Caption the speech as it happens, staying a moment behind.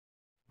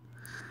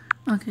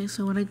Okay,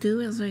 so what I do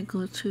is I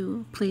go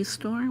to Play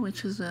Store,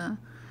 which is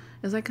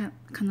it's like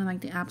kind of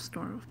like the App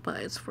Store,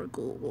 but it's for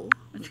Google,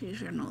 which you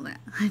should know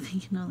that. I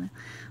think you know that.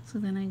 So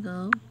then I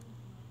go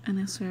and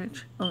I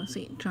search. Oh,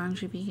 see, John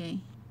GBA,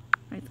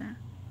 right there.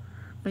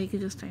 But you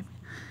could just type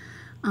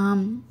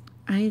it.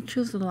 I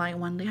choose the light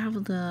one. They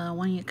have the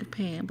one you could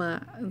pay,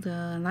 but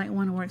the light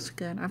one works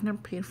good. I've never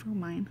paid for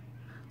mine,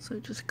 so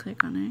just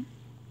click on it.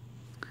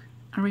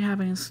 I already have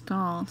it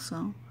installed,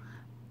 so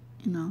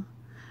you know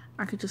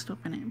I could just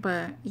open it,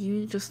 but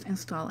you just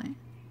install it.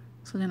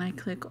 So then I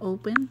click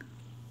open,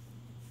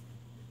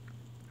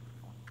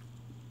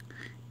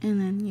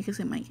 and then you can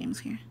see my games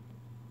here.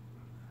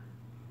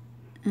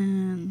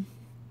 And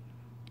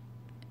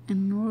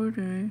in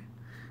order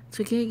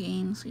to get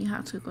games, you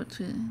have to go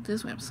to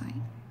this website.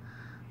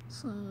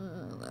 So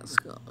let's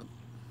go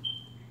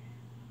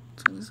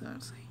to this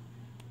website.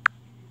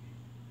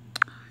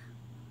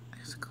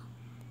 Let's go.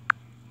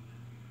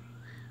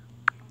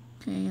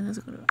 Okay, let's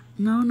go to.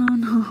 No.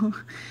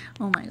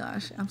 Oh my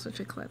gosh, I'm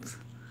such a klutz.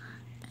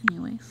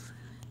 Anyways,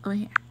 over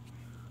here.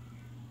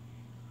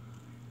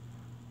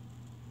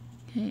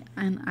 Okay,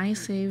 and I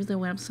saved the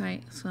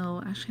website,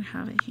 so I should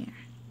have it here.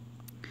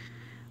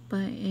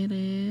 But it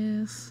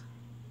is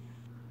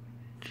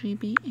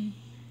GBA,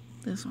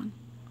 this one.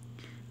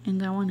 And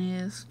that one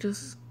is,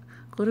 just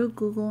go to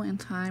Google and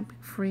type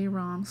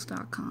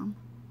freeroms.com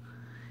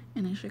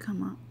and it should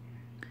come up.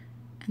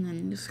 And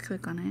then just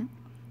click on it.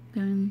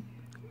 Then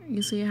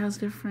you see it has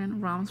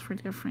different ROMs for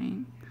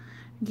different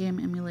game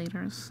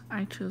emulators.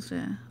 I chose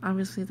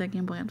obviously the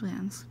Game Boy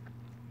Advance.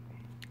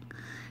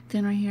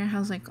 Then right here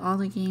has like all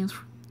the games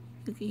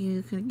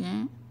you could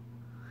get,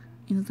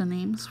 and the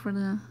names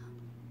for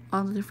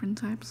all the different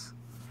types.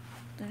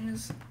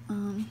 There's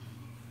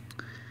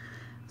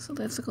so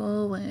let's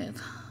go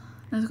with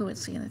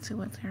C. Let's see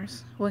what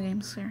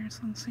games there's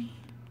on C.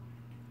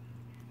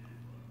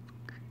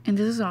 And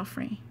this is all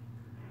free.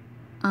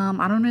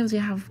 I don't know if they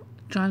have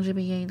John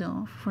GBA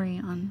though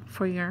free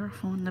for your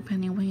phone,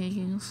 depending what you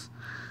use.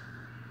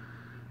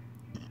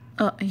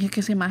 Oh, you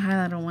can see my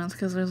highlighter ones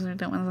because those are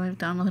the ones I've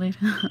downloaded.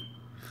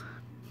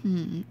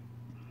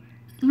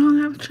 No,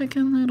 I have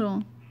Chicken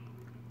Little.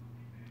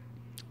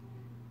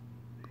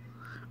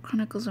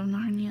 Chronicles of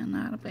Narnia,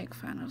 not a big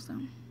fan of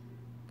them.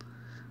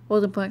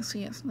 Well, the books,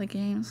 yes. The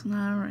games,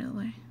 not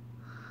really.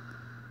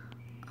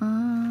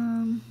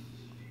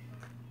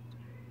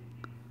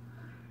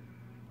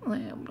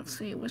 Let's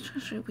see, which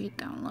one should we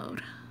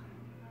download?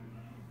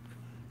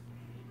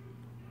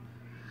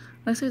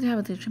 Let's say they have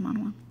a Digimon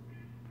one.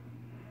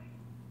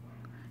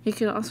 You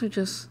could also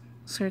just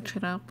search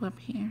it up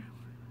here.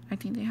 I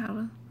think they have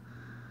a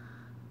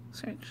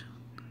search.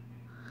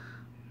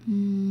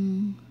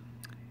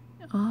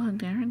 Oh,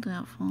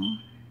 Daredevil.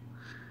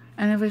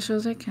 And if it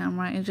shows a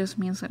camera, it just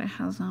means that it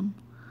has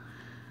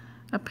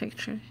a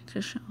picture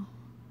to show.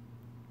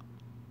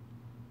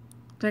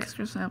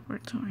 Dexter's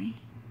Laboratory.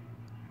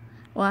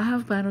 Well, I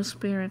have Battle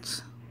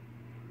Spirits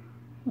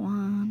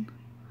 1.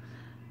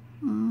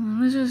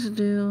 Let's just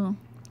do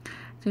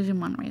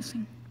Digimon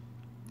Racing.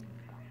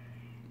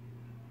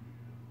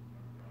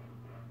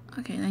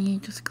 Okay, then you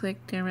just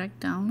click direct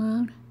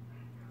download,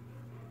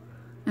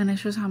 and it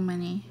shows how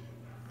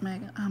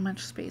much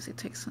space it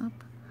takes up,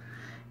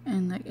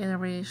 and it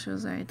already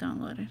shows that I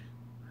downloaded.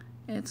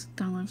 It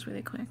downloads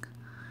really quick.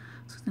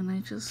 So then I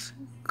just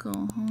go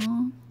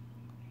home,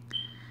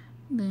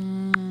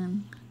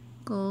 then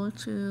go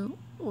to,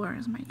 where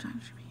is my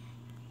John GBA?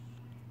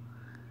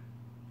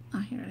 Oh,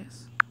 here it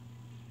is.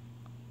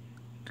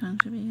 John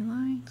GBA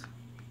Lite.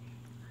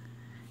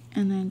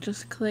 And then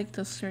just click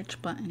the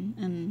search button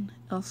and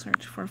it'll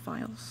search for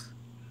files.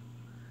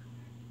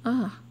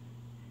 Ugh,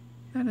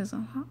 that is a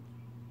lot.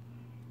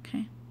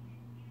 Okay.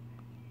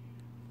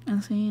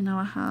 And see, now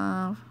I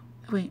have,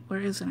 wait,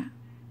 where is it at?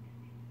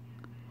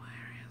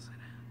 Where is it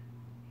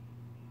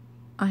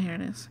at? Oh, here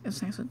it is.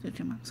 It's next to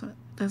Digimon. So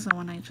that's the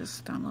one I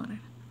just downloaded.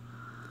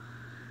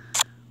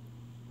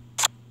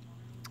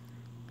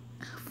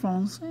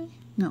 Francais?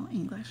 No,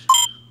 English.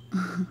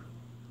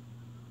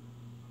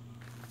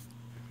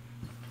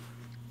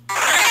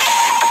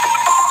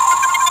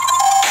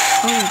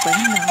 Oh, but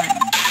no.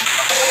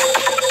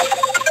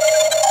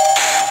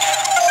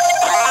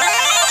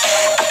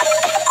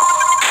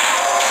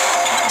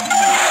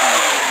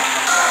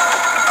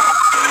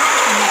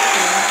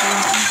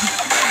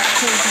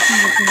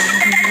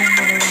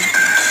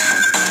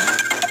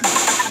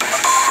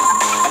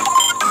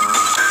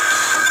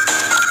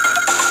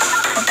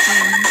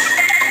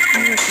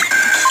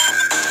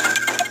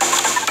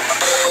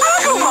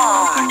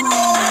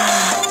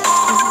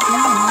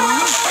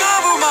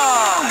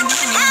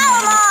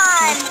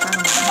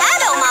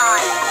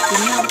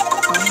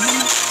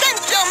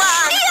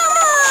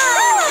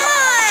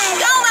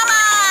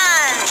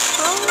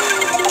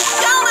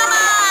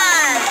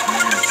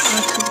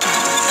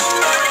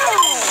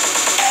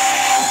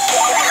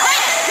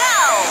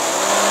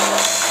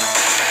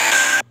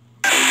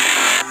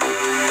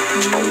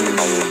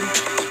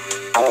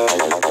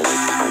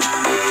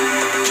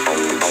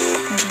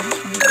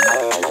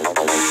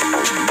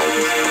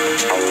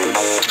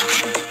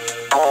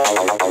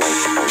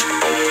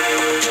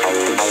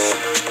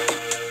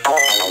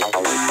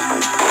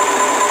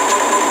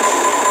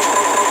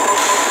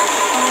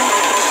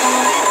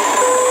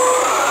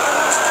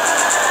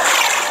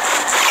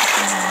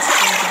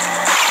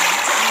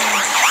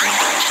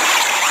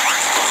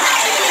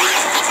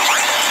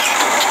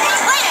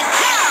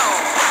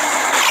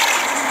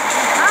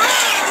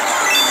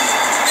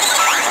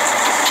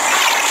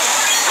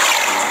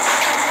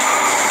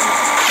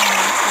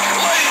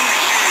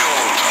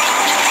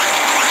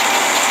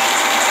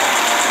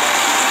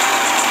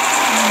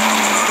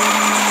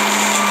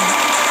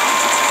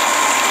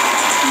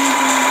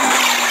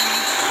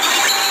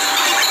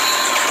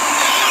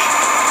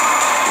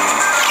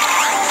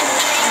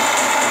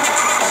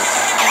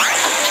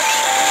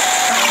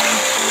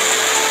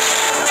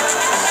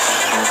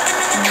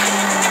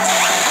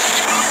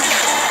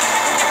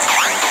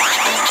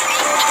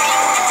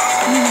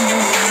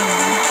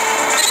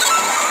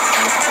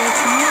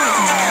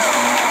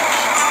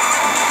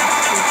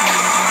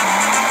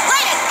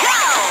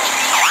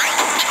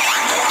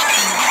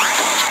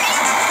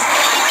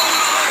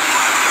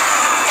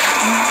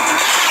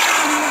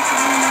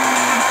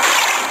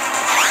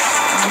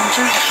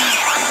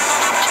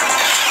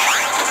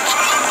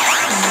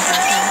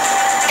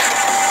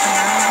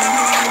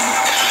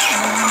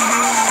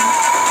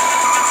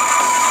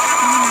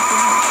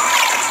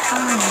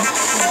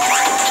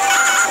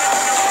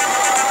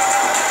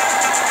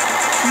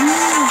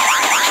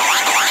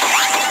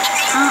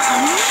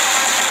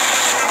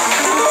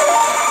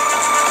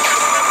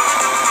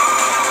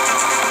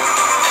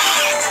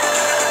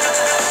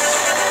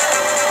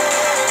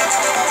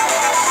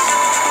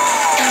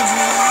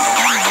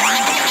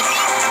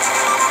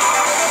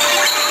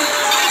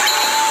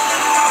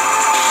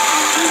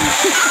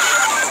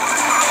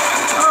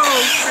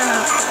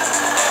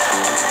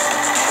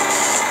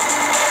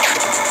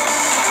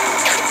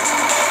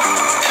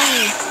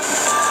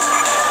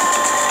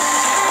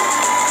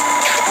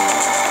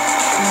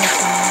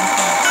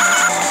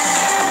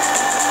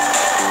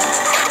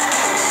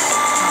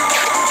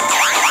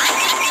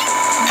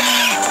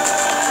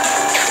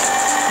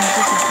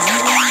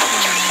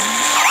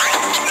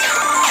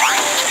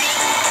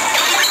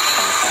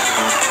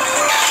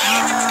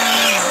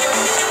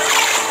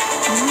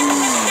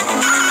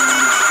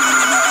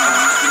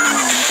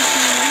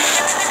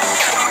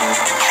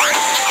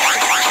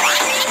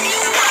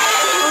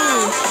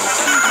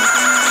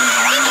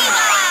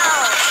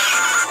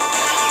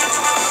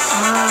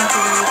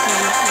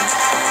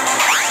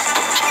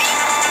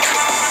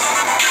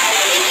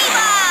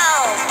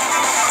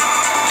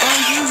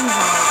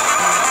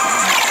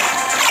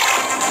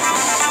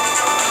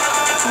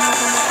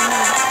 Bye.